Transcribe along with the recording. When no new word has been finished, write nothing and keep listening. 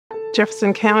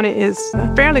Jefferson County is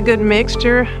a fairly good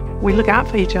mixture. We look out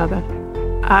for each other.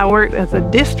 I work as a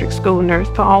district school nurse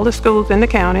for all the schools in the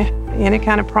county. Any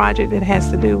kind of project that has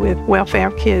to do with welfare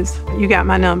of kids, you got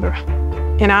my number.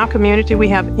 In our community, we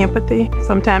have empathy,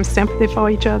 sometimes sympathy for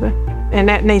each other, and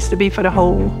that needs to be for the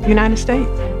whole United States.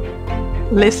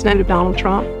 Listening to Donald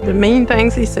Trump, the mean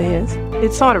things he says,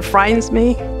 it sort of frightens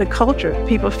me. The culture,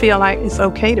 people feel like it's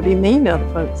okay to be mean to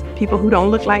other folks. People who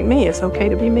don't look like me, it's okay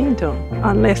to be mean to them.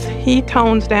 Unless he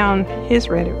tones down his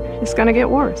rhetoric, it's going to get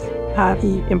worse.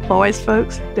 He employs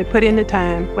folks, they put in the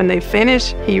time. When they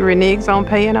finish, he reneges on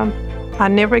paying them. I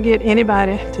never get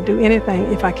anybody to do anything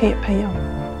if I can't pay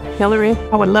them. Hillary,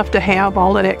 I would love to have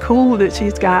all of that cool that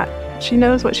she's got. She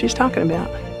knows what she's talking about.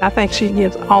 I think she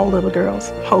gives all little girls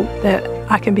hope that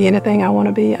I can be anything I want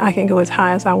to be. I can go as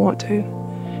high as I want to,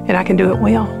 and I can do it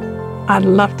well. I'd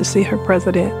love to see her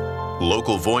president.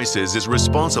 Local Voices is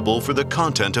responsible for the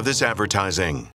content of this advertising.